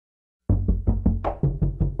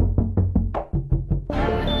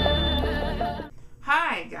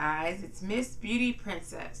guys, it's Miss Beauty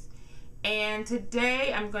Princess, and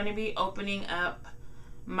today I'm going to be opening up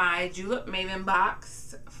my Julep Maven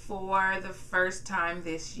box for the first time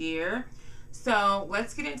this year. So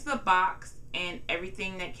let's get into the box and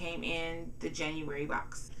everything that came in the January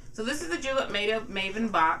box. So this is the Julep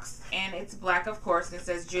Maven box, and it's black, of course, and it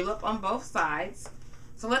says Julep on both sides.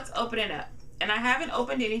 So let's open it up. And I haven't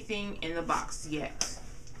opened anything in the box yet.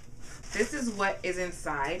 This is what is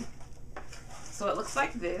inside. So it looks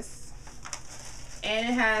like this, and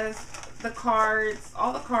it has the cards,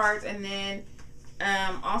 all the cards, and then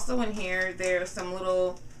also in here there's some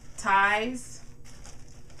little ties,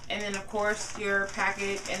 and then of course your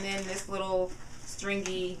package, and then this little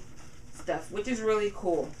stringy stuff, which is really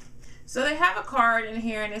cool. So they have a card in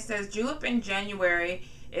here, and it says Julep in January,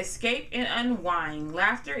 escape and unwind,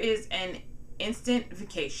 laughter is an instant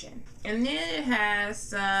vacation. And then it has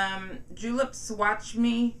some Julep Swatch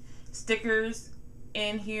Me stickers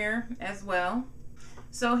in here as well.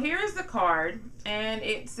 So here's the card, and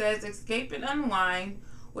it says escape and unwind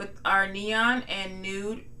with our neon and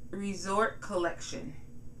nude resort collection.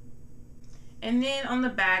 And then on the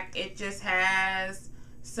back it just has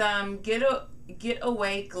some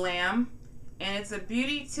getaway glam, and it's a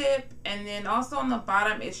beauty tip, and then also on the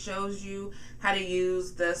bottom it shows you how to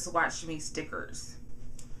use the Swatch Me stickers.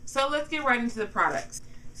 So let's get right into the products.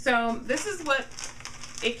 So this is what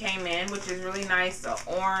it came in, which is really nice, an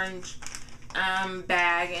orange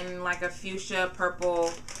bag and like a fuchsia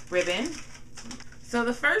purple ribbon. So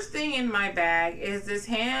the first thing in my bag is this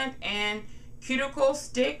hand and cuticle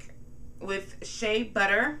stick with shea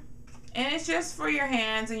butter, and it's just for your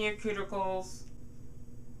hands and your cuticles.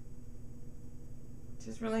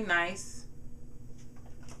 Just really nice.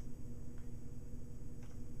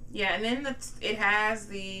 Yeah, and then it has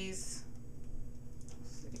these,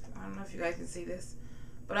 I don't know if you guys can see this,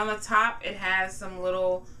 but on the top it has some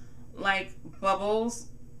little like bubbles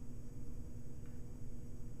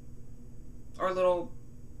or little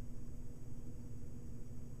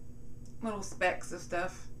specks of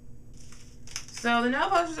stuff. So the nail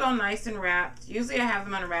polishes are all nice and wrapped. Usually I have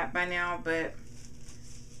them unwrapped by now, but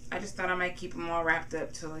I just thought I might keep them all wrapped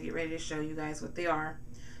up till I get ready to show you guys what they are.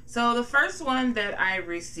 So the first one that I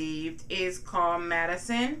received is called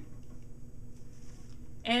Madison,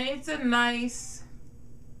 and it's a nice,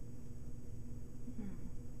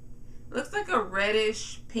 looks like a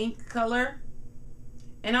reddish pink color,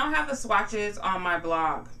 and I'll have the swatches on my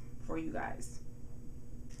blog for you guys.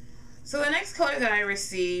 So the next color that I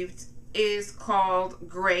received is called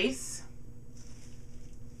Grace,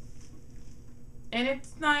 and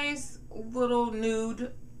it's nice little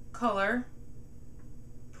nude color,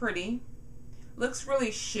 pretty. Looks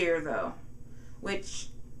really sheer though, which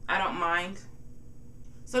I don't mind.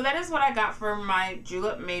 So that is what I got for my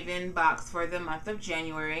Julep Maven box for the month of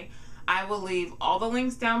January. I will leave all the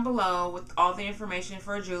links down below with all the information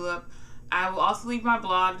for Julep. I will also leave my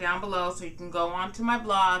blog down below so you can go onto my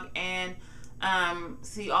blog and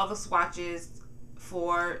see all the swatches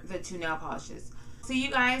for the 2 nail polishes. See you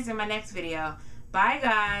guys in my next video. Bye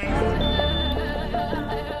guys.